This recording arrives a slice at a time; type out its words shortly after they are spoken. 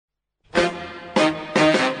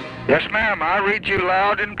Yes, ma'am, I read you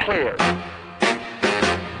loud and clear.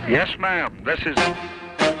 Yes, ma'am, this is...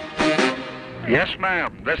 Yes,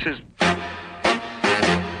 ma'am, this is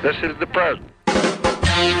the president.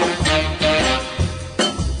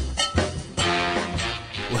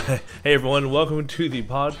 Hey everyone, welcome to the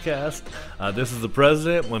podcast. This is the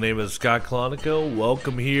President. My name is Scott Clonico.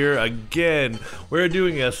 Welcome here again. We're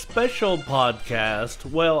doing a special podcast,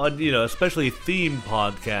 especially themed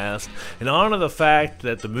podcast, in honor of the fact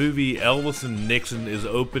that the movie Elvis and Nixon is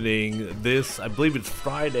opening this, I believe it's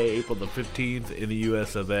Friday, April the 15th in the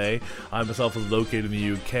US of A. I myself is located in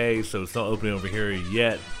the UK, so it's not opening over here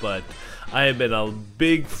yet, but I have been a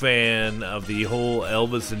big fan of the whole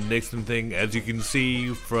Elvis and Nixon thing, as you can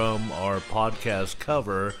see from our podcast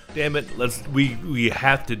cover. Damn it, we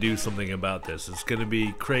have to do something about this. It's going to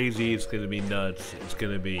be crazy, it's going to be nuts,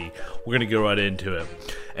 we're going to go right into it.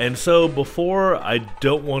 And so I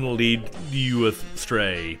don't want to lead you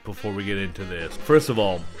astray before we get into this. First of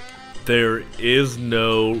all, there is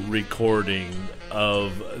no recording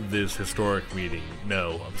of this historic meeting.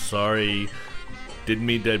 No, I'm sorry. Didn't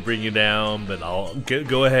mean to bring you down, but I'll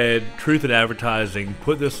go ahead. Truth in advertising,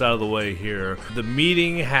 put this out of the way here. The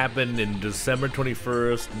meeting happened in December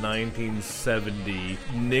 21st, 1970.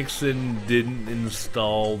 Nixon didn't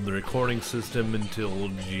install the recording system until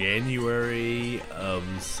January of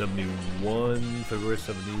 71, February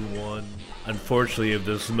 71. Unfortunately, of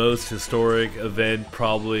this most historic event,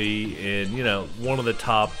 probably in, one of the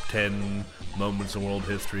top 10 moments in world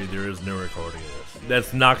history, there is no recording of this.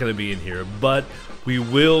 That's not going to be in here, but we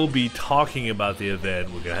will be talking about the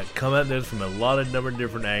event. We're going to come at this from a lot of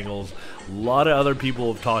different angles. A lot of other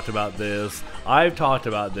people have talked about this. I've talked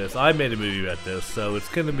about this. I made a movie about this, so it's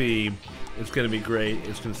going to be great.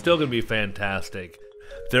 It's still going to be fantastic.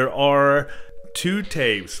 There are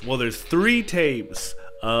there's 3 tapes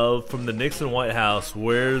from the Nixon White House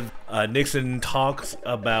where Nixon talks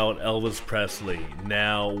about Elvis Presley.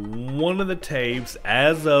 Now, one of the tapes,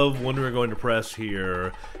 as of when we're going to press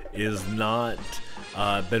here, is not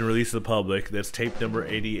been released to the public. That's tape number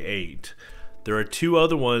 88. There are 2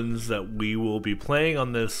 other ones that we will be playing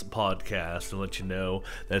on this podcast and let you know.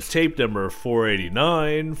 That's tape number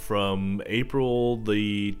 489 from April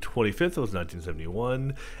the 25th of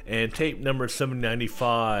 1971, and tape number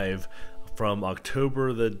 795 from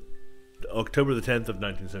October the 10th of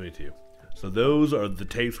 1972. So those are the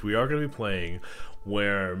tapes we are going to be playing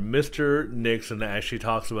where Mr. Nixon actually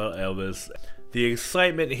talks about Elvis. The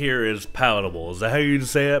excitement here is palatable. Is that how you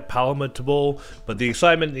say it? Palatable? But the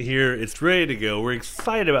excitement here, it's ready to go. We're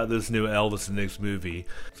excited about this new Elvis and Nixon movie.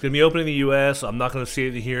 It's going to be opening in the US. I'm not going to see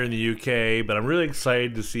it here in the UK, but I'm really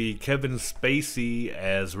excited to see Kevin Spacey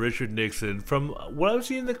as Richard Nixon. From what I've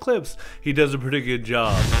seen in the clips, he does a pretty good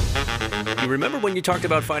job. You remember when you talked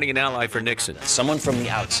about finding an ally for Nixon? Someone from the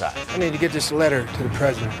outside. I need to get this letter to the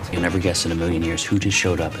president. You'll never guess in a million years who just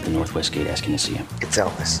showed up at the Northwest Gate asking to see him. It's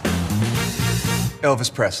Elvis.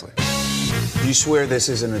 Elvis Presley. You swear this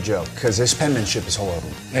isn't a joke, because his penmanship is horrible.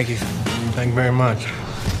 Thank you. Thank you very much.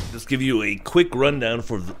 Just give you a quick rundown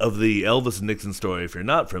of the Elvis and Nixon story if you're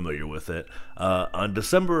not familiar with it. On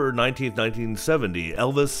December 19th, 1970,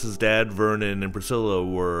 Elvis's dad, Vernon, and Priscilla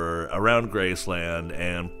were around Graceland,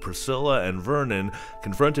 and Priscilla and Vernon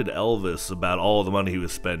confronted Elvis about all the money he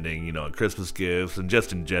was spending, on Christmas gifts and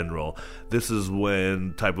just in general. This is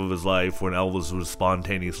when type of his life when Elvis was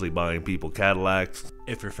spontaneously buying people Cadillacs.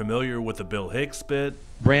 If you're familiar with the Bill Hicks bit,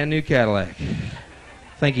 brand new Cadillac.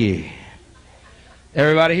 Thank you.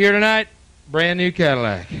 Everybody here tonight, brand new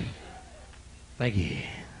Cadillac. Thank you.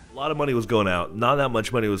 A lot of money was going out. Not that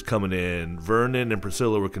much money was coming in. Vernon and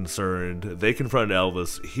Priscilla were concerned. They confronted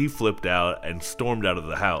Elvis. He flipped out and stormed out of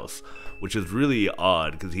the house, which is really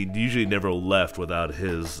odd because he usually never left without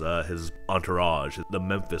his entourage, the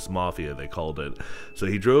Memphis Mafia, they called it. So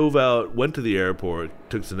he drove out, went to the airport,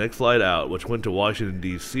 took the next flight out, which went to Washington,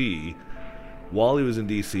 D.C., While he was in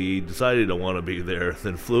D.C., decided he didn't want to be there,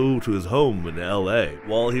 then flew to his home in L.A.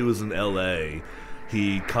 While he was in L.A.,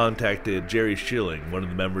 he contacted Jerry Schilling, one of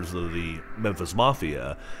the members of the Memphis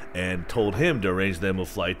Mafia, and told him to arrange them a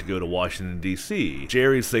flight to go to Washington, D.C.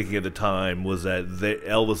 Jerry's thinking at the time was that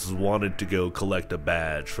Elvis wanted to go collect a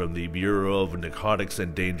badge from the Bureau of Narcotics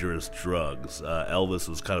and Dangerous Drugs. Elvis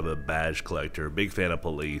was kind of a badge collector, big fan of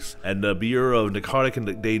police, and the Bureau of Narcotics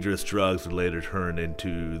and Dangerous Drugs would later turn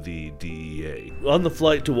into the DEA. On the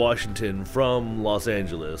flight to Washington from Los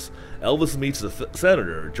Angeles, Elvis meets the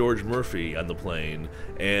senator, George Murphy, on the plane,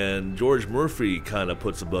 and George Murphy kind of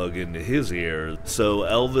puts a bug into his ear, so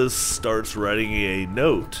Elvis starts writing a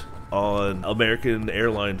note on American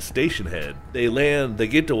Airlines station head. They land, they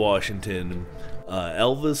get to Washington.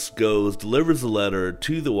 Elvis delivers the letter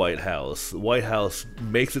to the White House. The White House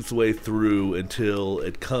makes its way through until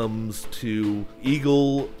it comes to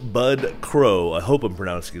Eagle Bud Crow. I hope I'm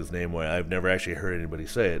pronouncing his name right. I've never actually heard anybody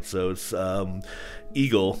say it. So it's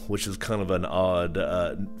Eagle, which is kind of an odd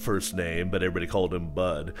first name, but everybody called him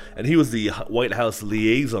Bud. And he was the White House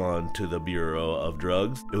liaison to the Bureau of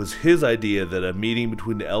Drugs. It was his idea that a meeting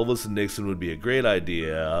between Elvis and Nixon would be a great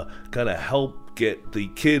idea, kind of help get the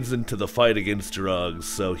kids into the fight against drugs,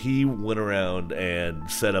 so he went around and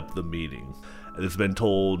set up the meeting. It's been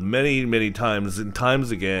told many, many times and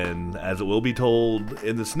times again, as it will be told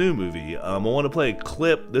in this new movie. I want to play a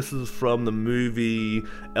clip. This is from the movie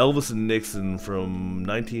Elvis and Nixon from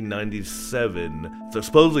 1997. It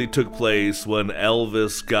supposedly took place when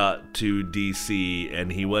Elvis got to D.C. and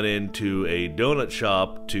he went into a donut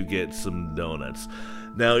shop to get some donuts.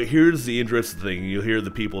 Now, here's the interesting thing. You'll hear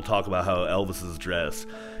the people talk about how Elvis is dressed.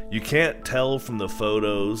 You can't tell from the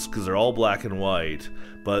photos because they're all black and white,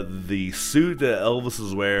 but the suit that Elvis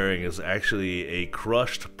is wearing is actually a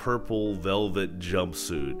crushed purple velvet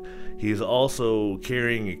jumpsuit. He's also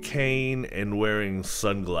carrying a cane and wearing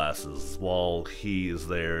sunglasses while he is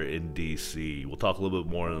there in D.C. We'll talk a little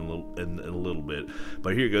bit more in a little bit.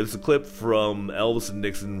 But here you go. This is a clip from Elvis and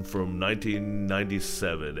Nixon from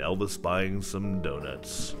 1997. Elvis buying some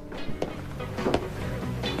donuts.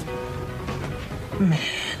 Man,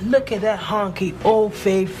 look at that honky old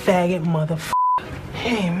fade faggot motherfucker.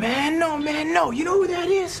 Hey, man, no. You know who that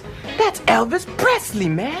is? That's Elvis Presley,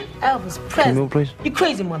 man. Elvis Presley. Can you move, please? You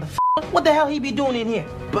crazy motherfucker. What the hell he be doing in here?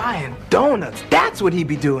 Buying donuts. That's what he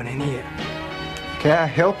be doing in here. Can I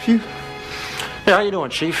help you? Hey, how you doing,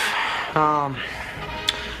 Chief? Give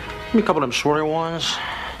me a couple of them shorter ones.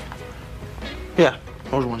 Yeah,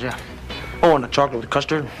 those ones, yeah. Oh, and the chocolate with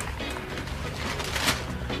custard.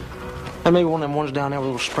 And maybe one of them ones down there with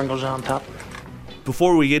little sprinkles on top.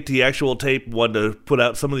 Before we get to the actual tape, wanted to put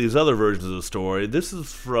out some of these other versions of the story. This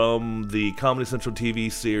is from the Comedy Central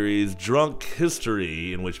TV series Drunk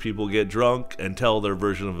History, in which people get drunk and tell their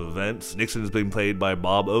version of events. Nixon is being played by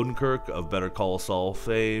Bob Odenkirk of Better Call Saul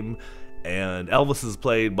fame, and Elvis is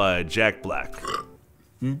played by Jack Black.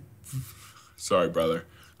 Sorry, brother.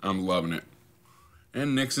 I'm loving it.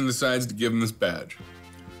 And Nixon decides to give him this badge.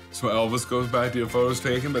 So Elvis goes back to get photos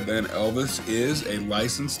taken, but then Elvis is a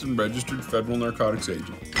licensed and registered federal narcotics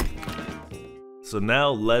agent. So now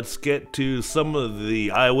let's get to some of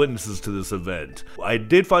the eyewitnesses to this event. I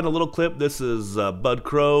did find a little clip. This is Bud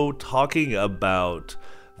Crow talking about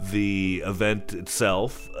the event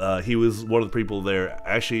itself. He was one of the people there.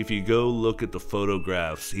 Actually, if you go look at the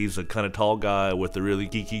photographs, he's a kind of tall guy with the really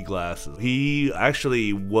geeky glasses. He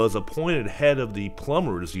actually was appointed head of the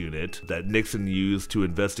plumbers unit that Nixon used to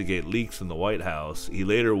investigate leaks in the White House. He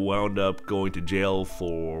later wound up going to jail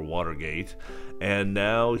for Watergate, and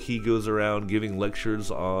now he goes around giving lectures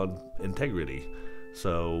on integrity.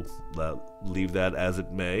 So leave that as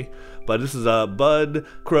it may. But this is Bud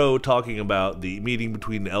Crow talking about the meeting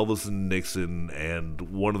between Elvis and Nixon and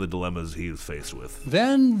one of the dilemmas he was faced with.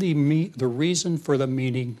 Then the reason for the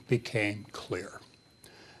meeting became clear.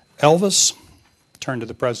 Elvis turned to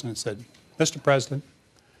the president and said, "Mr. President,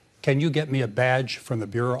 can you get me a badge from the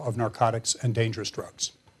Bureau of Narcotics and Dangerous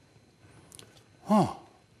Drugs?" The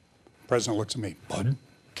president looks at me, "Bud,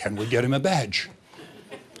 can we get him a badge?"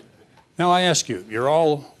 Now I ask you, you're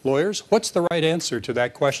all lawyers, what's the right answer to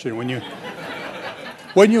that question when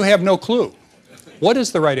you have no clue? What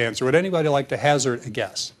is the right answer? Would anybody like to hazard a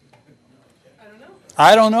guess?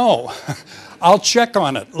 I don't know. I'll check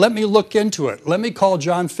on it. Let me look into it. Let me call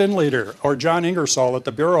John Finleader or John Ingersoll at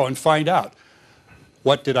the Bureau and find out.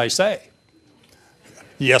 What did I say?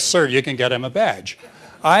 Yes, sir, you can get him a badge.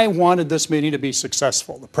 I wanted this meeting to be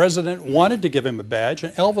successful. The president wanted to give him a badge,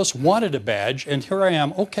 and Elvis wanted a badge, and here I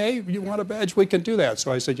am. Okay, you want a badge? We can do that.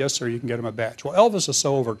 So I said, yes, sir, you can get him a badge. Well, Elvis is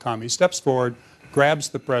so overcome. He steps forward, grabs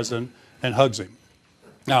the president, and hugs him.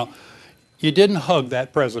 Now, you didn't hug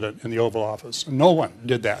that president in the Oval Office. No one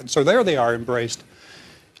did that. So there they are, embraced.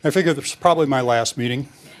 I figured this is probably my last meeting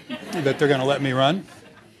that they're going to let me run.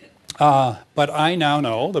 But I now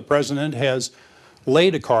know the president has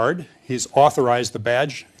laid a card. He's authorized the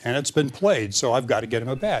badge, and it's been played, so I've got to get him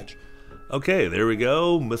a badge. Okay, there we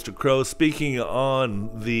go. Mr. Crow speaking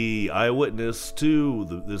on the eyewitness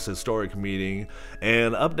to this historic meeting.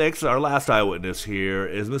 And up next, our last eyewitness here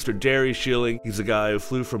is Mr. Jerry Schilling. He's a guy who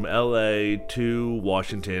flew from L.A. to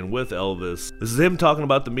Washington with Elvis. This is him talking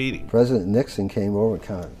about the meeting. President Nixon came over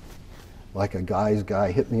kind of like a guy's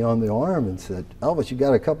guy, hit me on the arm and said, "Elvis, you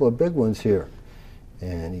got a couple of big ones here."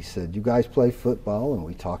 And he said, "You guys play football?" And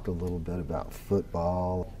we talked a little bit about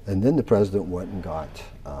football. And then the president went and got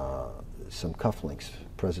some cufflinks,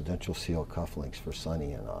 presidential seal cufflinks for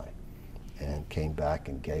Sonny and I, and came back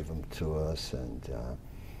and gave them to us, and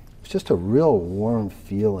it was just a real warm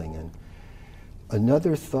feeling. And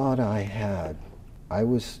another thought I had, I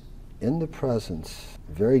was in the presence,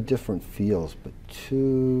 very different fields, but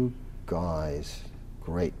two guys,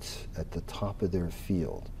 greats at the top of their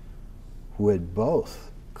field, who had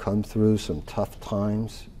both come through some tough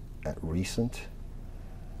times at Recent,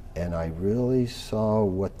 and I really saw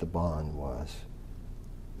what the bond was.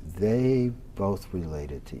 They both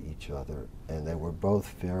related to each other, and they were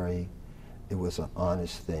both very, it was an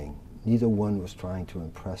honest thing. Neither one was trying to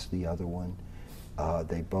impress the other one.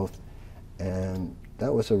 They both, and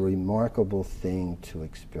that was a remarkable thing to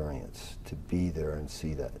experience, to be there and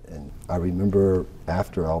see that. And I remember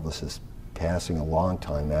after Elvis's passing, a long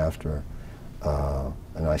time after,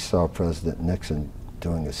 and I saw President Nixon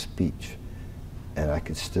doing a speech, and I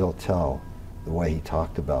could still tell the way he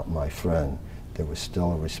talked about my friend, there was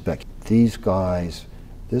still a respect. These guys,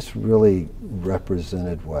 this really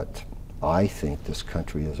represented what I think this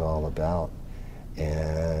country is all about,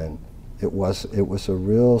 and it was a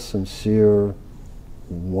real sincere,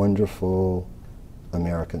 wonderful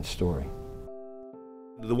American story.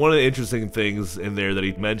 One of the interesting things in there that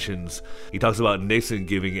he mentions, he talks about Nixon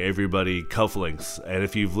giving everybody cufflinks. And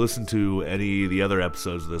if you've listened to any of the other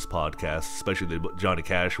episodes of this podcast, especially the Johnny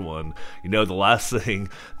Cash one, you know the last thing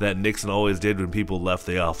that Nixon always did when people left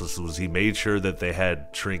the office was he made sure that they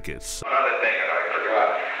had trinkets. Another thing that I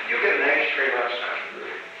forgot, you get an ashtray last time?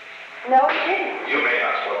 No, we didn't. You may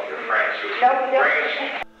not smoke your friends. No, we don't.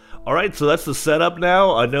 Alright, so that's the setup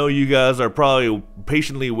now. I know you guys are probably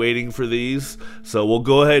patiently waiting for these, so we'll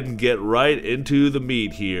go ahead and get right into the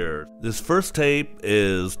meat here. This first tape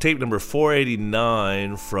is tape number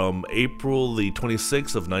 489 from April the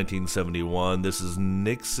 26th of 1971. This is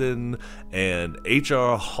Nixon and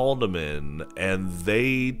H.R. Haldeman, and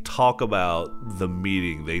they talk about the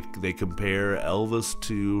meeting. They compare Elvis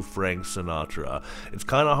to Frank Sinatra. It's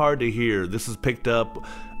kind of hard to hear. This is picked up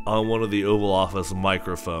on one of the Oval Office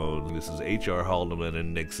microphones. This is H.R. Haldeman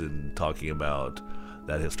and Nixon talking about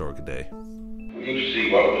that historic day. We need to see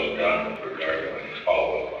what was done with regard to his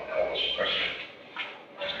follow-up on Elvis Presley.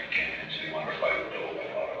 As we can see, wonder if I would know a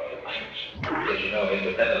lot of other things. Did you know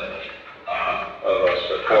independently of us?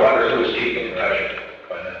 I wonder who was keeping in touch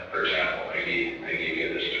with him. For example, maybe you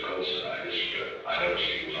give this to Colson. I noticed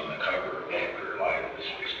he was on the cover of Laker Live this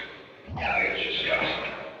week. I think it's just got something.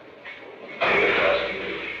 David Crosby,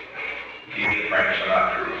 even Frank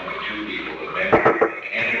Sinatra, only two people that make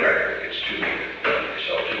any record, it's two people. They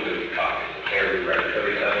sell 2 million copies of every record.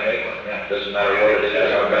 Every time they make one. Yeah. Doesn't matter what it is,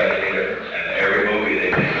 that's how bad it is. And every movie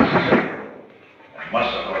they make is the same. I must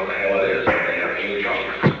know what the hell it is. They have huge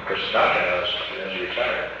offers. Of course, Sinatra knows when he's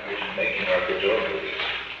retired. He's making Marco George movies.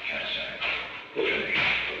 Can't say. What do you mean?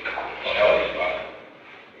 Well, hell, he's about it.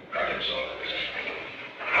 I think so.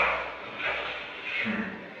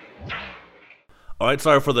 Alright,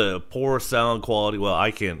 sorry for the poor sound quality. Well,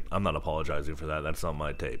 I'm not apologizing for that. That's not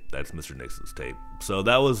my tape. That's Mr. Nixon's tape. So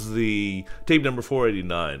that was the tape number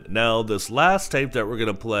 489. Now, this last tape that we're going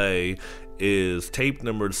to play is tape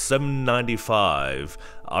number 795,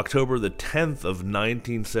 October the 10th of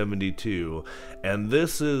 1972. And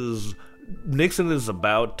this is, Nixon is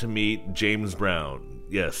about to meet James Brown.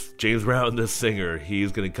 Yes, James Brown, the singer.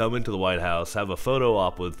 He's going to come into the White House, have a photo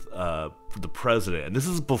op with the president. And this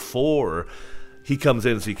is before he comes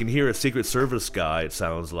in, so you can hear a Secret Service guy, it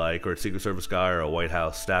sounds like, or a Secret Service guy or a White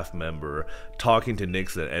House staff member talking to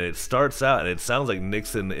Nixon, and it starts out, and it sounds like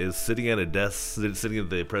Nixon is sitting at a desk, sitting at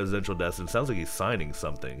the presidential desk, and it sounds like he's signing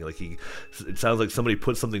something. It sounds like somebody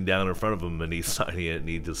put something down in front of him, and he's signing it, and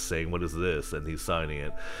he's just saying, "What is this?" and he's signing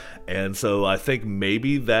it. And so I think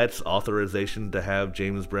maybe that's authorization to have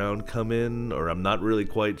James Brown come in, or I'm not really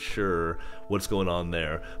quite sure what's going on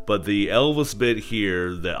there. But the Elvis bit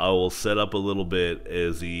here that I will set up a little bit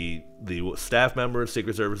is the staff member,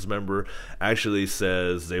 Secret Service member, actually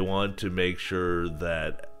says they want to make sure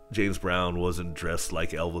that James Brown wasn't dressed like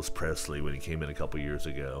Elvis Presley when he came in a couple years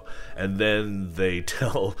ago. And then they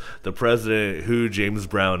tell the president who James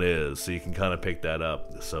Brown is, so you can kind of pick that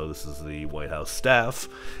up. So this is the White House staff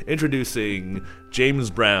introducing James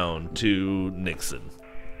Brown to Nixon.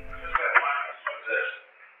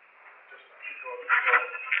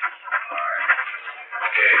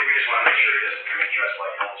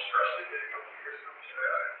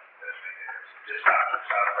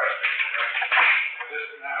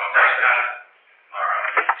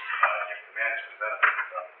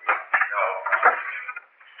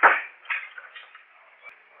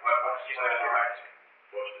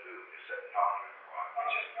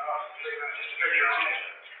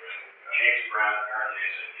 James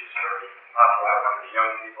popular among the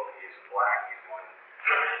young people. He's black. He's won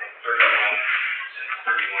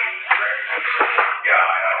 31 records. Yeah,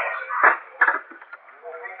 I know.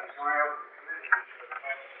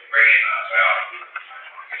 Bring him out.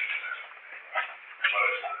 Well,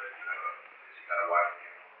 he's got a wife.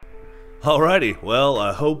 Alrighty, well,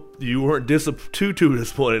 I hope you weren't too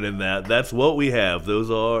disappointed in that. That's what we have.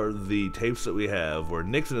 Those are the tapes that we have where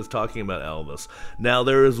Nixon is talking about Elvis. Now,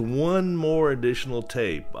 there is one more additional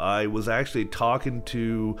tape. I was actually talking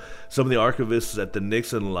to some of the archivists at the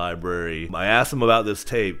Nixon Library. I asked them about this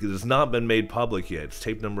tape because it's not been made public yet. It's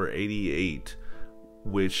tape number 88,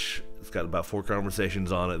 which... it's got about 4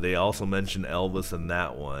 conversations on it. They also mentioned Elvis in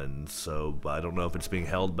that one, so I don't know if it's being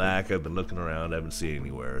held back. I've been looking around, I haven't seen it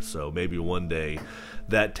anywhere, so maybe one day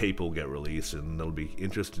that tape will get released, and it'll be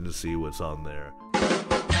interesting to see what's on there.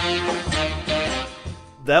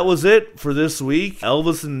 That was it for this week.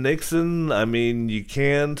 Elvis and Nixon, I mean,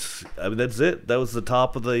 that's it. That was the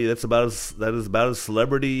top of that is about as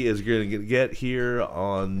celebrity as you're going to get here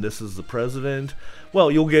on This Is the President. Well,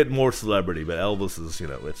 you'll get more celebrity, but Elvis is,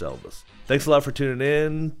 it's Elvis. Thanks a lot for tuning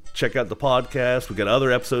in. Check out the podcast. We got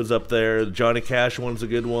other episodes up there. The Johnny Cash one's a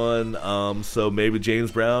good one. So maybe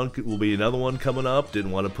James Brown will be another one coming up.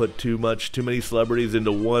 Didn't want to put too many celebrities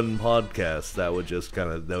into one podcast. That would just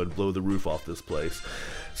that would blow the roof off this place.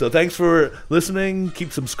 So thanks for listening.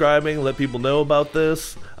 Keep subscribing. Let people know about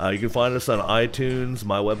this. You can find us on iTunes.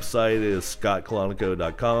 My website is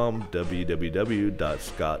scottkalanico.com,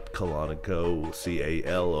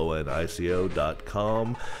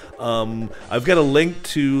 www.scottkalanico.com. I've got a link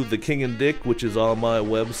to The King and Dick, which is on my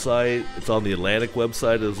website. It's on the Atlantic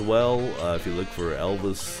website as well. If you look for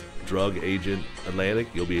Elvis Drug Agent Atlantic,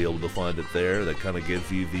 you'll be able to find it there. That kind of gives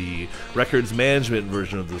you the records management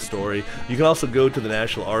version of the story. You can also go to the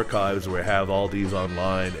National Archives where we have all these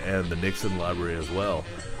online, and the Nixon Library as well.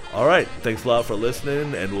 Alright, thanks a lot for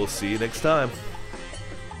listening, and we'll see you next time.